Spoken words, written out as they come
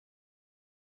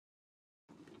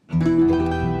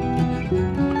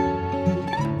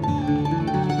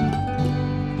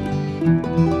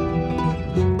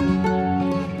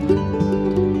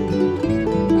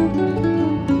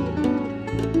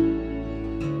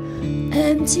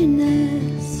Empty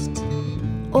nest,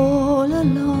 all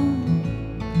alone.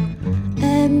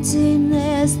 Empty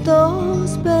nest,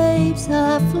 those babes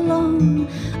have flown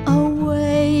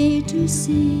away to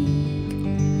seek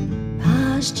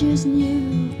pastures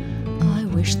new. I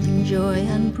wish them joy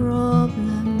and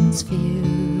problems few.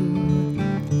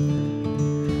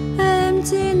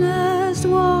 Empty nest,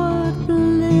 what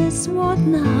bliss, what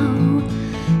now?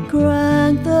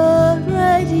 Crank the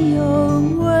radio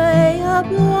way up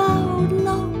loud.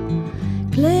 No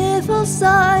playful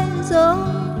sighs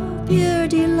of pure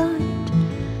delight,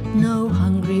 no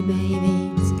hungry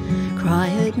babies cry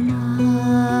at night.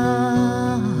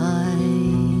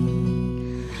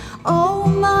 Oh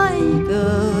my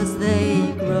girls,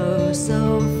 they grow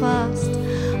so fast.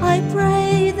 I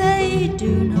pray they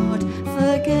do not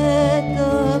forget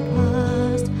the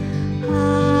past.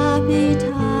 Happy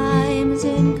times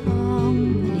in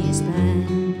company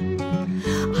spent,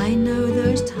 I know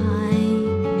those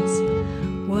times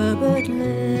were but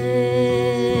lent.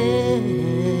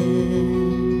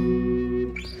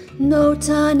 No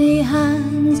tiny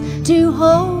hands to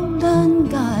hold and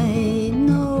guide,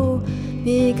 no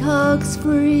big hugs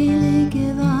freely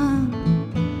given,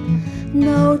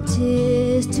 no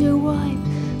tears to wipe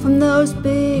from those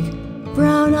big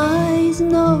brown eyes,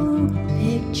 no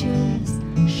pictures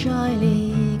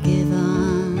shyly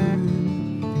given,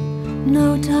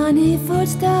 no tiny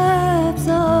footsteps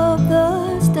up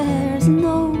the stairs,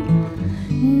 no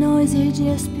noisy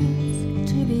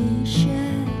disputes to be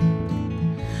shared,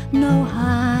 no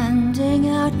handing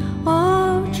out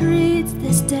of treats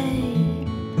this day,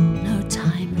 no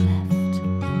time left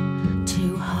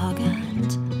to hug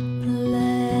and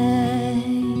play.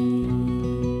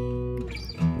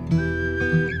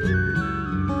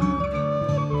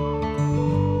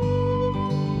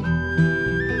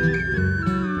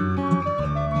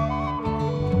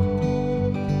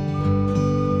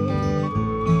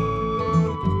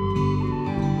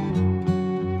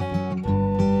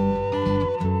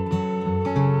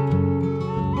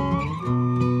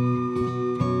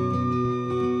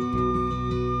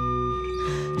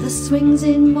 The swings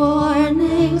in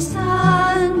morning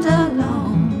stand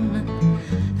alone,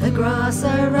 the grass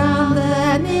around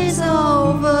them is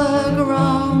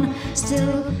overgrown.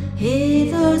 Still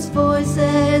hear those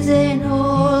voices in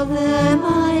all their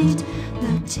might,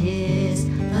 the tears,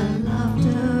 the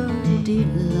laughter, the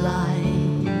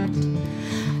delight.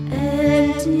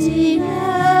 Empty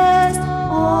nest,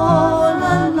 all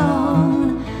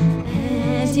alone.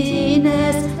 Empty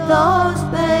nest, those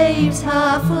babes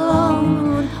have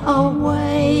flown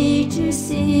away to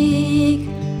seek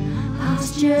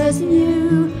pastures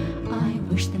new.